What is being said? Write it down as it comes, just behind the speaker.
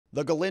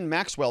The Ghislaine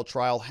Maxwell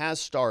trial has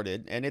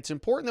started, and it's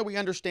important that we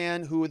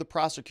understand who the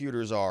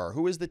prosecutors are,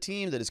 who is the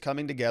team that is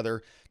coming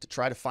together to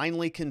try to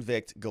finally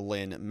convict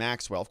Ghislaine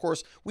Maxwell. Of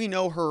course, we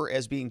know her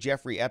as being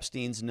Jeffrey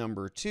Epstein's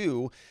number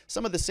two.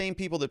 Some of the same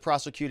people that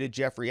prosecuted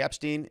Jeffrey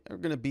Epstein are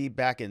going to be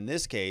back in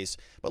this case,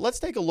 but let's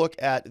take a look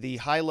at the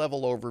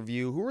high-level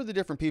overview. Who are the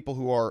different people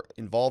who are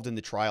involved in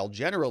the trial,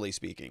 generally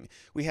speaking?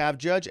 We have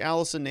Judge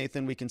Alison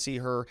Nathan. We can see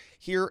her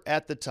here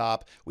at the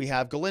top. We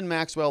have Ghislaine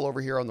Maxwell over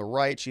here on the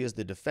right. She is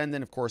the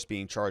defendant, of course,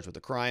 being charged with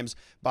the crimes.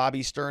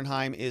 Bobby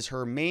Sternheim is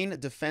her main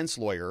defense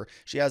lawyer.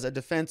 She has a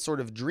defense sort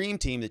of dream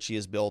team that she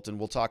has built, and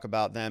we'll talk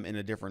about them in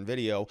a different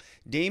video.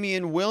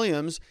 Damian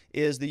Williams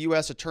is the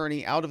U.S.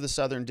 attorney out of the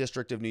Southern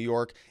District of New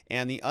York,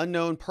 and the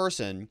unknown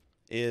person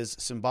is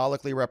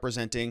symbolically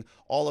representing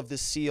all of the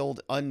sealed,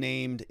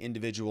 unnamed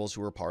individuals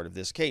who are part of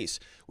this case.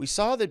 We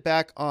saw that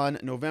back on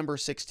November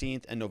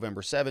 16th and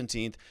November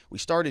 17th, we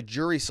started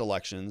jury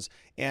selections,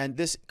 and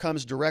this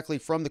comes directly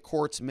from the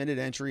court's minute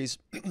entries.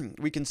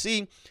 We can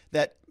see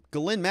that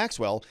Ghislaine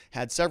Maxwell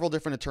had several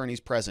different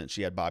attorneys present.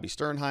 She had Bobby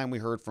Sternheim, we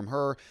heard from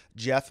her,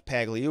 Jeff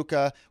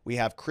Pagliuca, we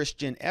have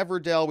Christian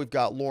Everdell, we've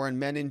got Lauren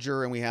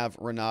Menninger, and we have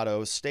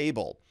Renato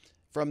Stable.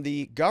 From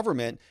the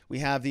government, we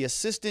have the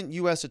assistant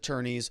U.S.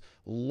 attorneys,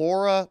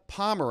 Lara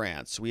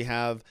Pomerantz. We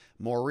have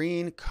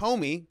Maurene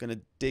Comey, going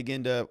to dig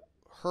into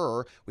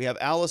her. We have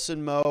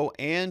Alison Moe,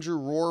 Andrew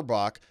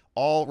Rohrbach,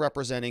 all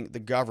representing the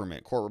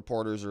government. Court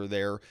reporters are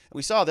there. And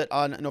we saw that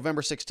on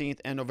November 16th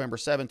and November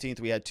 17th,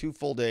 we had 2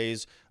 full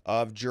days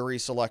of jury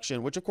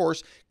selection, which, of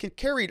course,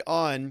 carried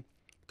on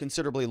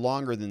considerably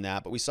longer than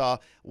that. But we saw,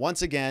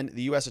 once again,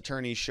 the U.S.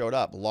 attorneys showed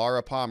up.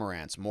 Lara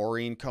Pomerantz,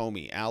 Maurene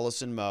Comey,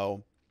 Alison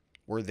Moe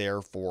were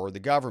there for the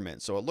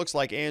government. So it looks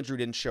like Andrew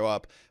didn't show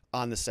up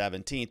on the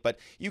 17th, but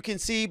you can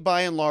see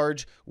by and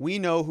large, we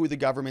know who the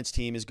government's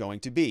team is going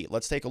to be.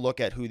 Let's take a look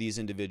at who these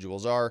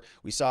individuals are.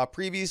 We saw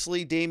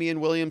previously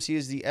Damian Williams. He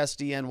is the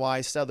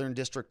SDNY Southern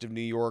District of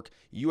New York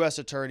U.S.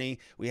 attorney.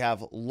 We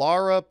have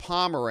Lara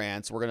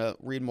Pomerantz. We're going to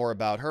read more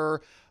about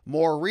her.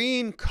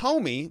 Maurene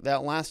Comey,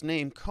 that last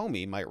name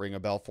Comey might ring a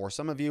bell for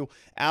some of you.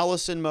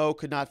 Alison Moe,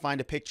 could not find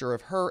a picture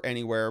of her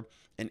anywhere.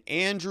 And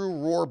Andrew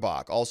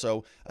Rohrbach,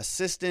 also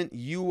assistant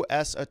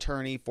U.S.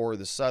 attorney for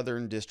the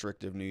Southern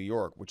District of New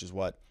York, which is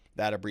what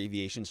that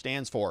abbreviation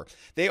stands for.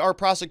 They are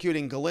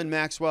prosecuting Ghislaine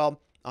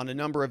Maxwell on a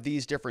number of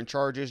these different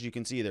charges. You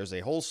can see there's a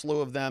whole slew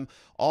of them,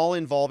 all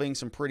involving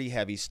some pretty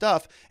heavy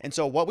stuff. And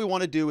so what we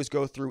want to do is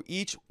go through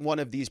each one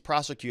of these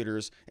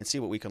prosecutors and see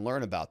what we can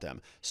learn about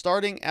them.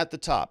 Starting at the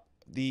top,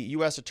 the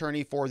U.S.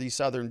 attorney for the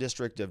Southern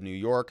District of New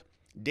York,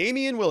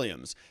 Damian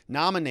Williams,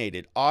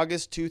 nominated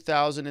August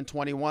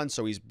 2021,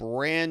 so he's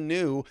brand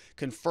new,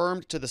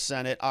 confirmed to the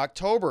Senate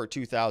October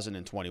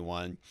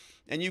 2021.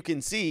 And you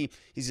can see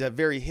he's a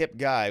very hip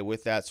guy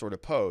with that sort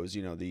of pose,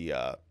 you know, the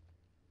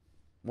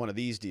one of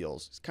these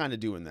deals. He's kind of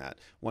doing that,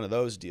 one of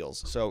those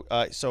deals. So,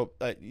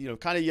 you know,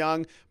 kind of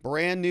young,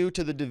 brand new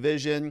to the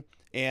division,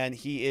 and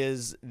he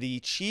is the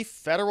chief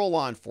federal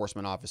law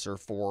enforcement officer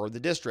for the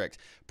district.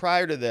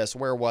 Prior to this,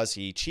 where was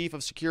he? Chief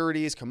of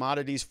Securities,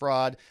 Commodities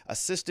Fraud,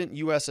 assistant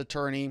U.S.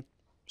 attorney.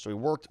 So he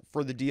worked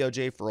for the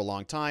DOJ for a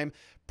long time,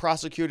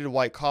 prosecuted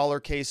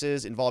white-collar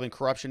cases involving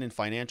corruption in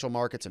financial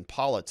markets and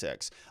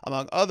politics.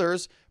 Among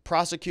others,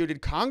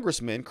 prosecuted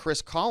Congressman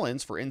Chris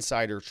Collins for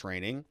insider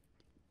trading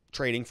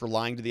for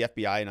lying to the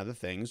FBI and other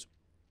things.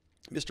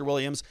 Mr.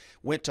 Williams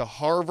went to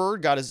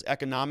Harvard, got his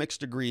economics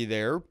degree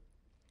there.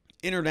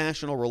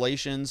 International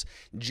Relations,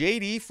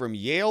 JD from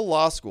Yale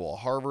Law School,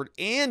 Harvard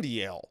and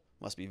Yale.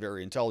 Must be a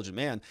very intelligent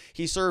man.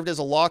 He served as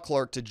a law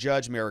clerk to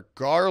Judge Merrick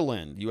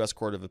Garland, U.S.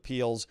 Court of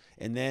Appeals,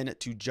 and then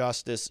to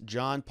Justice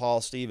John Paul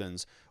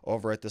Stevens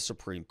over at the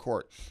Supreme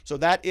Court. So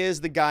that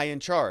is the guy in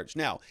charge.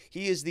 Now,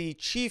 he is the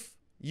chief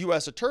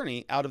U.S.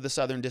 attorney out of the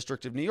Southern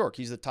District of New York.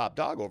 He's the top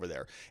dog over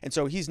there. And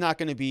so he's not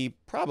going to be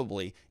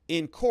probably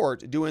in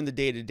court doing the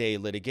day-to-day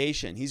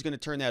litigation. He's going to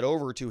turn that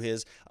over to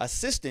his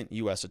assistant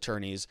U.S.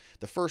 attorneys,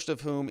 the first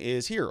of whom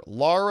is here,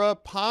 Lara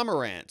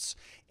Pomerantz.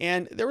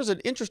 And there was an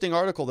interesting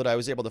article that I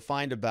was able to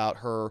find about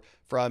her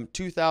from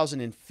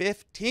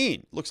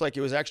 2015. Looks like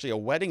it was actually a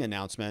wedding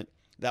announcement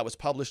that was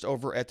published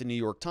over at the New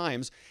York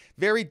Times.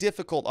 Very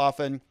difficult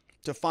often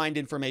to find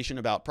information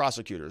about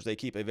prosecutors. They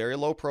keep a very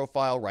low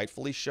profile,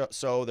 rightfully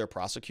so. They're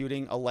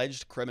prosecuting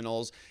alleged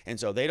criminals, and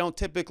so they don't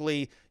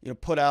typically,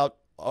 put out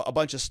a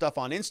bunch of stuff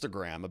on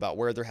Instagram about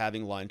where they're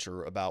having lunch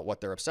or about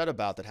what they're upset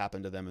about that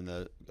happened to them in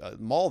the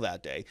mall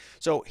that day.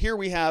 So here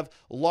we have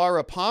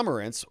Lara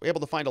Pomerantz. We're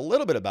able to find a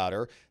little bit about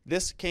her.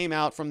 This came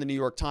out from the New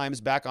York Times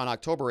back on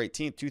October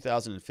 18th,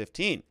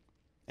 2015.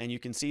 And you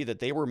can see that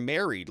they were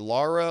married.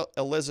 Lara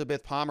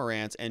Elizabeth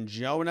Pomerantz and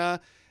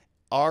Jonah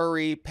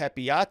Ari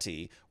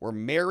Pepiati were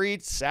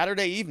married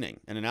Saturday evening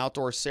in an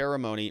outdoor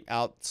ceremony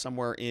out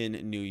somewhere in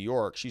New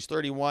York. She's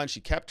 31. She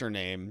kept her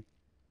name.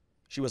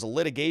 She was a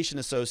litigation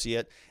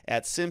associate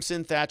at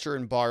Simpson, Thatcher,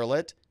 and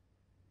Bartlett.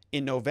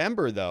 In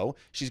November, though,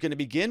 she's going to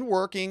begin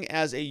working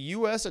as a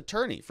U.S.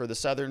 attorney for the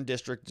Southern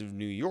District of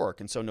New York.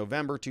 And so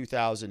November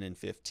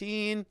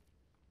 2015,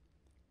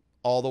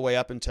 all the way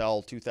up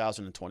until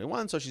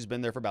 2021, so she's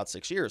been there for about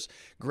 6 years.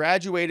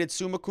 Graduated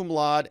summa cum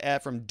laude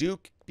from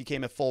Duke,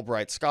 became a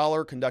Fulbright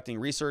scholar, conducting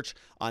research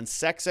on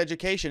sex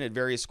education at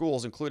various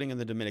schools, including in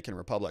the Dominican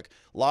Republic.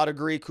 Law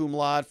degree cum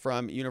laude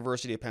from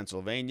University of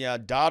Pennsylvania,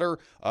 daughter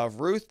of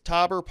Ruth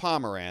Taber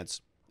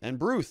Pomerantz and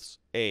Bruce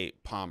A.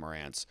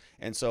 Pomerantz.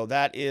 And so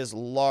that is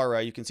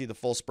Lara. You can see the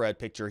full spread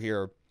picture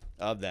here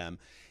of them.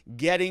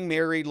 Getting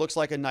married, looks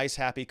like a nice,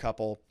 happy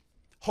couple.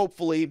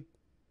 Hopefully,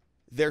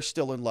 they're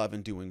still in love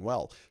and doing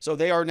well. So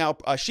they are now,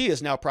 she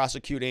is now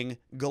prosecuting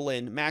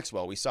Ghislaine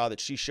Maxwell. We saw that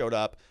she showed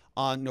up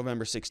on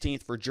November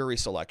 16th for jury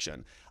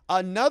selection.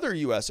 Another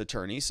U.S.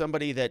 attorney,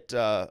 somebody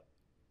that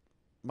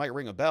might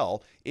ring a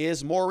bell,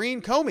 is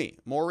Maurene Comey.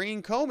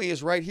 Maurene Comey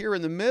is right here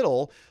in the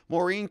middle.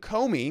 Maurene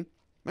Comey,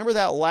 remember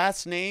that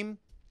last name?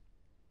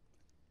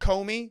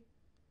 Comey?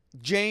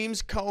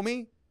 James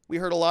Comey? We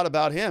heard a lot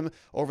about him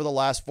over the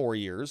last 4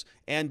 years,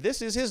 and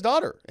this is his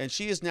daughter, and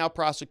she is now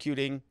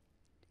prosecuting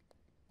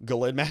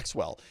Ghislaine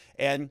Maxwell.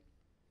 And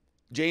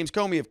James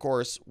Comey, of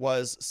course,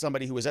 was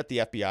somebody who was at the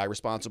FBI,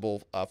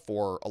 responsible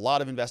for a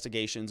lot of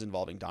investigations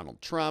involving Donald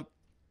Trump.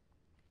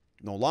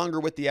 No longer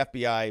with the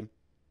FBI,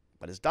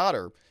 but his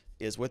daughter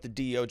is with the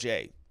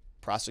DOJ,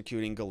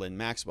 prosecuting Ghislaine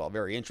Maxwell.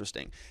 Very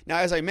interesting. Now,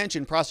 as I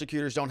mentioned,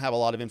 prosecutors don't have a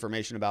lot of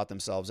information about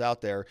themselves out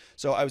there.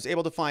 So I was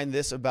able to find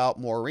this about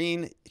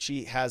Maureen.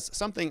 She has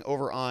something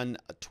over on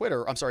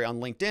Twitter, on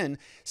LinkedIn,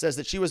 says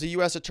that she was a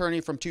U.S.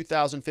 attorney from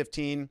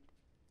 2015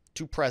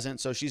 to present.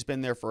 So she's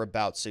been there for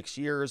about 6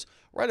 years,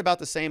 right about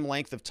the same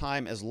length of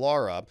time as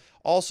Lara.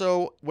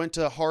 Also went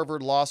to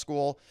Harvard Law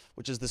School,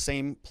 which is the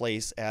same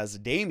place as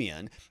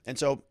Damian. And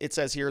so it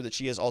says here that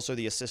she is also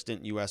the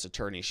assistant U.S.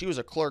 attorney. She was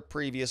a clerk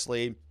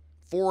previously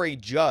for a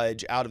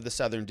judge out of the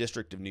Southern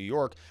District of New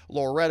York,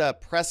 Loretta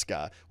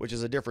Preska, which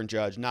is a different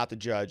judge, not the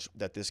judge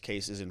that this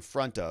case is in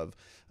front of.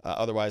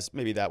 Otherwise,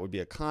 maybe that would be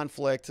a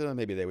conflict.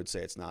 Maybe they would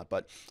say it's not.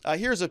 But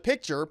here's a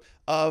picture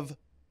of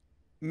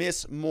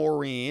Miss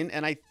Maureen,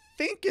 and I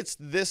think it's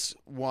this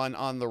one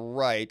on the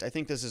right. I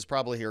think this is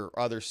probably her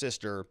other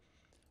sister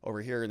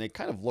over here, and they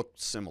kind of look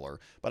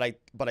similar. But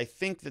I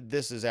think that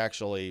this is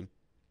actually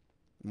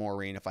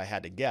Maureen, if I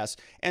had to guess.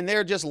 And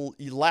they're just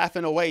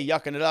laughing away,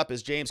 yucking it up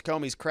as James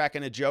Comey's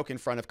cracking a joke in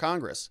front of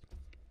Congress,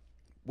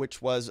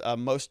 which was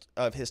most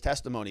of his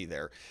testimony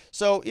there.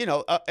 So, you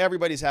know,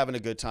 everybody's having a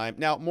good time.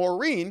 Now,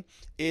 Maureen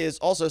is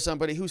also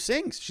somebody who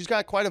sings. She's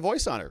got quite a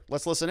voice on her.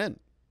 Let's listen in.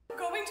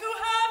 Going to heaven,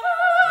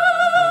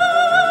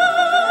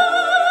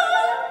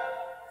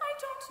 I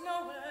don't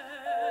know where.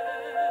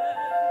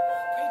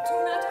 Pray do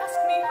not ask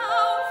me how.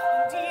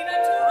 Indeed,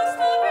 I'm too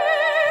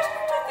astonished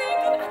to think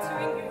of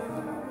answering you.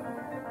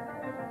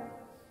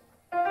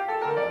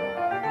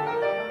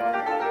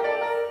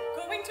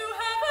 Going to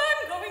heaven,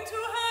 going to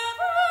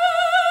heaven.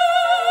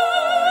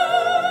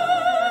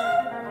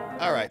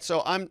 All right,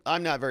 so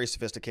I'm not very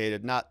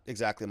sophisticated, not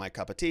exactly my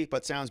cup of tea,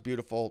 but sounds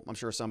beautiful. I'm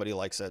sure somebody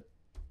likes it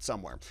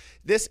somewhere.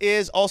 This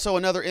is also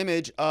another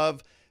image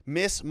of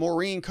Miss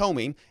Maurene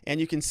Comey,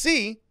 and you can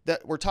see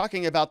that we're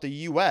talking about the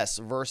U.S.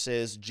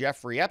 versus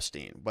Jeffrey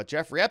Epstein, but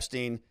Jeffrey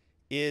Epstein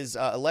is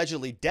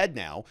allegedly dead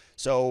now.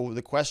 So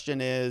the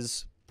question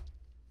is,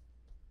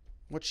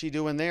 what's she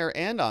doing there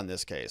and on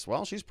this case?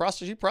 Well, she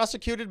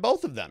prosecuted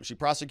both of them. She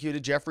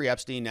prosecuted Jeffrey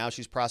Epstein. Now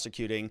she's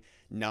prosecuting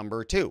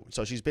number 2.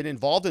 So she's been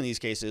involved in these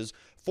cases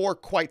for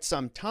quite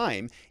some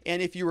time.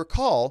 And if you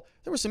recall,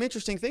 there were some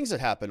interesting things that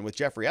happened with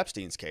Jeffrey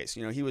Epstein's case.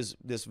 You know, he was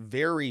this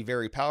very,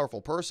 very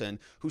powerful person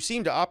who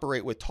seemed to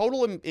operate with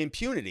total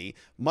impunity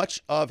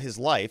much of his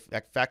life,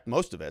 in fact,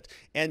 most of it.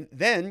 And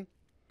then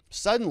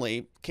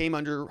suddenly came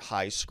under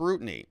high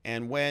scrutiny.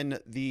 And when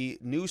the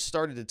noose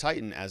started to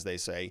tighten, as they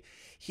say,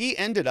 he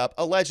ended up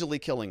allegedly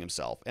killing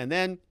himself. And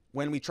then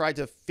when we tried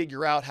to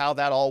figure out how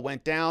that all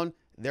went down,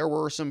 there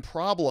were some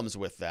problems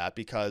with that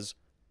because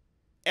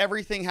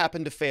everything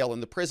happened to fail in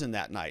the prison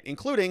that night,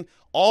 including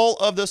all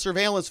of the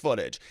surveillance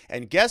footage.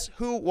 And guess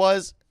who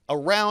was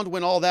around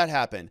when all that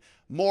happened?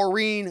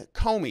 Maurene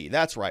Comey.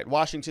 That's right.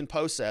 Washington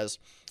Post says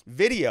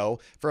video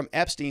from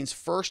Epstein's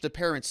first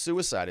apparent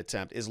suicide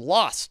attempt is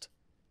lost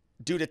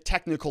due to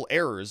technical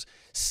errors,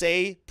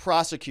 say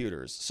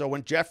prosecutors. So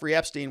when Jeffrey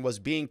Epstein was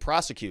being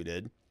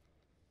prosecuted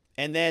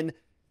and then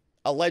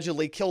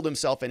allegedly killed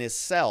himself in his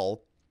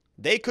cell,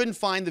 they couldn't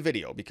find the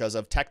video because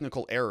of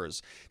technical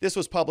errors. This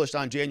was published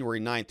on January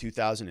 9th,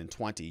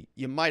 2020.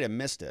 You might have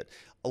missed it.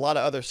 A lot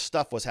of other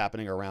stuff was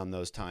happening around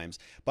those times.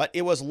 But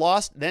it was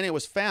lost, then it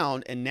was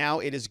found, and now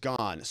it is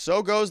gone.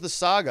 So goes the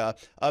saga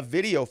of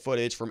video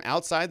footage from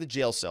outside the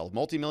jail cell.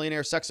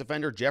 Multimillionaire sex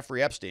offender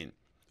Jeffrey Epstein,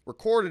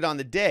 recorded on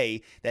the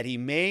day that he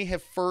may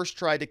have first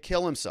tried to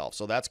kill himself.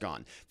 So that's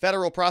gone.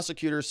 Federal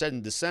prosecutors said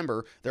in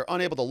December they're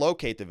unable to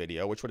locate the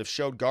video, which would have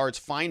showed guards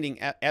finding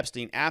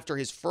Epstein after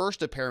his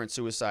first apparent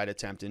suicide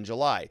attempt in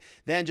July.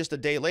 Then just a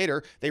day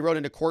later, they wrote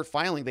into court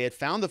filing they had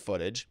found the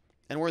footage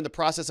and were in the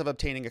process of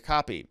obtaining a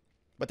copy.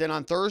 But then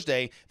on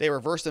Thursday, they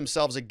reversed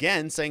themselves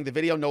again, saying the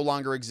video no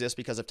longer exists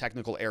because of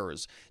technical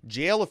errors.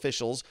 Jail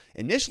officials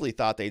initially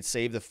thought they'd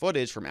saved the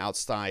footage from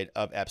outside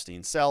of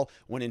Epstein's cell,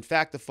 when in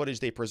fact the footage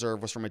they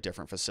preserved was from a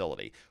different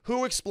facility.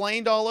 Who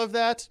explained all of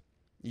that?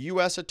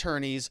 U.S.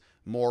 Attorneys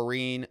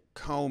Maurene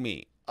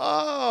Comey.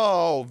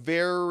 Oh,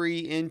 very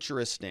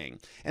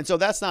interesting. And so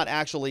that's not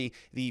actually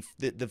the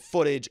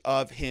footage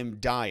of him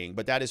dying,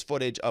 but that is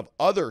footage of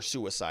other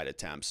suicide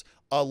attempts,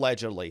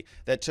 allegedly,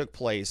 that took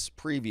place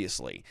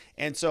previously.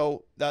 And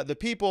so the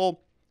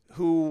people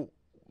who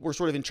were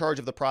sort of in charge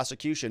of the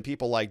prosecution,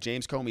 people like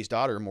James Comey's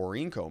daughter,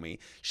 Maurene Comey,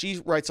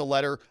 she writes a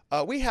letter.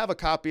 We have a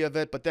copy of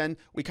it, but then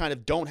we kind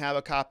of don't have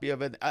a copy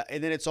of it.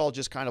 And then it's all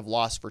just kind of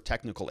lost for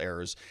technical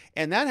errors.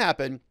 And that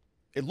happened,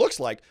 it looks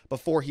like,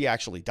 before he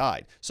actually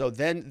died. So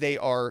then they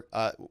are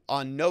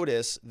on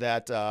notice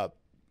that,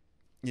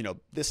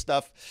 this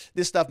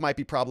stuff might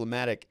be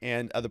problematic.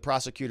 And the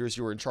prosecutors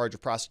who were in charge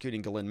of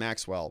prosecuting Ghislaine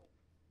Maxwell,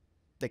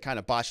 they kind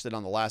of botched it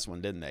on the last one,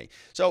 didn't they?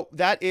 So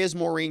that is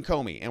Maurene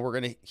Comey, and we're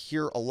going to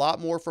hear a lot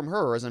more from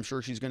her, as I'm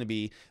sure she's going to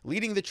be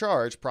leading the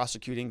charge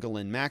prosecuting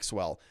Ghislaine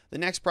Maxwell. The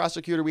next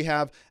prosecutor we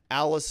have,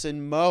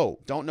 Alison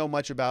Moe. Don't know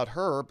much about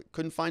her,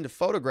 couldn't find a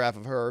photograph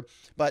of her,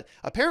 but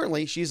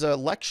apparently she's a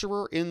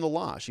lecturer in the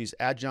law. She's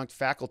adjunct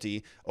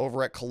faculty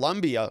over at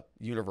Columbia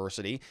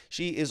University.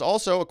 She is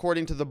also,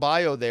 according to the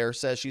bio there,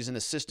 says she's an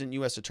assistant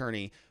U.S.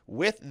 attorney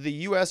with the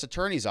U.S.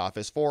 Attorney's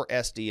Office for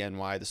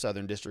SDNY, the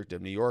Southern District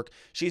of New York.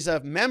 She's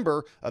a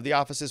member of the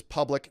office's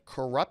Public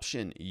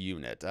Corruption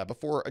Unit.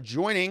 Before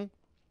joining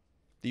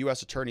the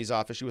U.S. Attorney's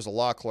Office, she was a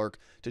law clerk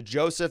to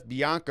Joseph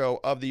Bianco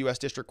of the U.S.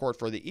 District Court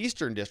for the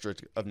Eastern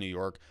District of New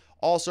York,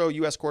 also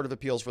U.S. Court of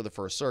Appeals for the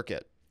First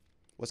Circuit.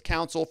 Was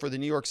counsel for the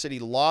New York City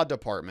Law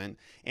Department,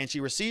 and she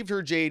received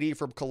her JD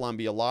from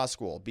Columbia Law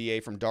School, BA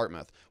from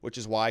Dartmouth, which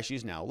is why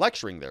she's now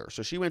lecturing there.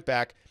 So she went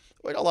back.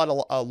 A lot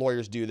of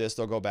lawyers do this.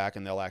 They'll go back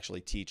and they'll actually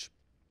teach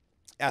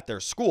at their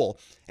school.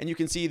 And you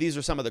can see these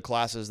are some of the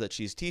classes that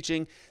she's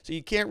teaching. So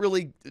you can't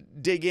really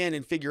dig in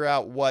and figure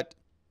out what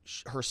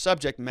her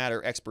subject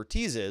matter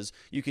expertise is.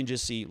 You can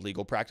just see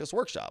legal practice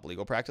workshop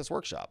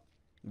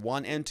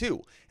 1 and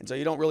 2. And so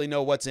you don't really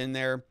know what's in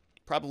there.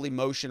 Probably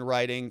motion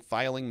writing,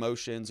 filing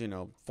motions,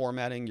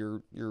 formatting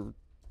your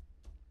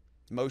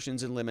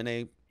motions in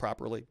limine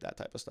properly, that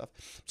type of stuff.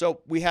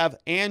 So we have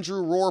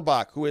Andrew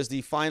Rohrbach, who is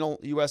the final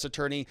U.S.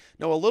 attorney.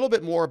 Know a little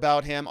bit more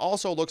about him.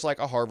 Also looks like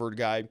a Harvard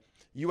guy.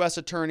 U.S.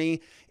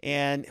 attorney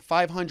and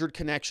 500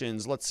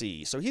 connections. Let's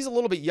see. So he's a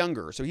little bit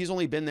younger. So he's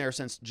only been there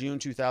since June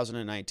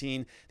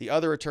 2019. The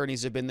other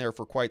attorneys have been there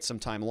for quite some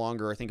time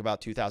longer. I think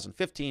about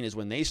 2015 is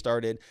when they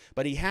started.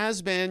 But he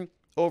has been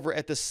over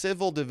at the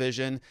civil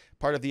division,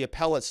 part of the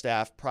appellate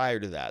staff prior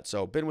to that.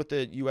 So been with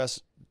the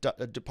U.S.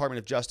 Department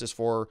of Justice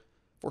for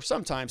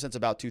some time, since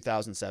about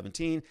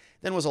 2017.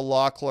 Then was a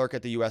law clerk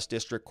at the U.S.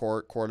 District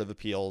Court, Court of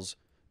Appeals,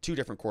 2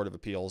 different Court of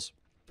Appeals.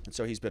 And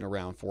so he's been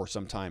around for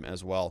some time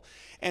as well.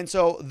 And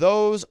so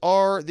those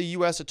are the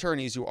U.S.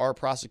 attorneys who are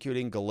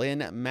prosecuting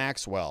Ghislaine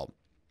Maxwell.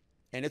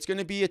 And it's going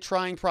to be a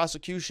trying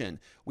prosecution.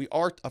 We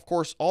are, of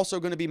course, also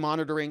going to be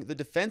monitoring the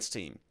defense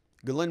team.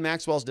 Ghislaine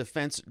Maxwell's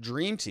defense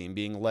dream team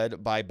being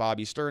led by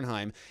Bobby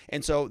Sternheim.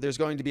 And so there's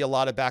going to be a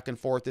lot of back and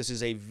forth. This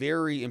is a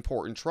very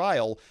important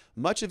trial.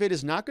 Much of it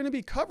is not going to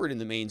be covered in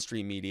the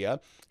mainstream media,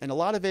 and a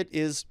lot of it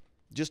is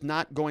just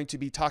not going to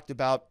be talked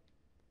about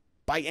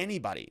by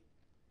anybody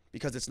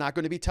because it's not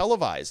going to be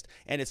televised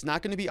and it's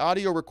not going to be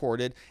audio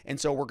recorded. And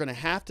so we're going to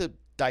have to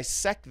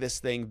dissect this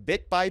thing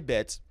bit by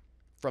bit,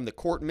 from the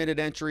court minute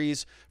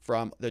entries,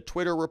 from the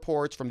Twitter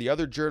reports, from the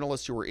other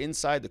journalists who were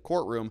inside the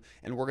courtroom,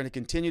 and we're going to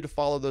continue to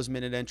follow those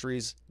minute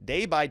entries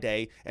day by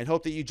day and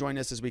hope that you join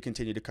us as we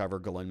continue to cover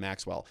Ghislaine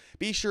Maxwell.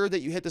 Be sure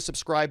that you hit the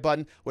subscribe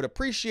button. Would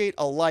appreciate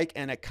a like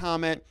and a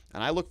comment,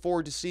 and I look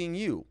forward to seeing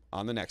you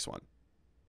on the next one.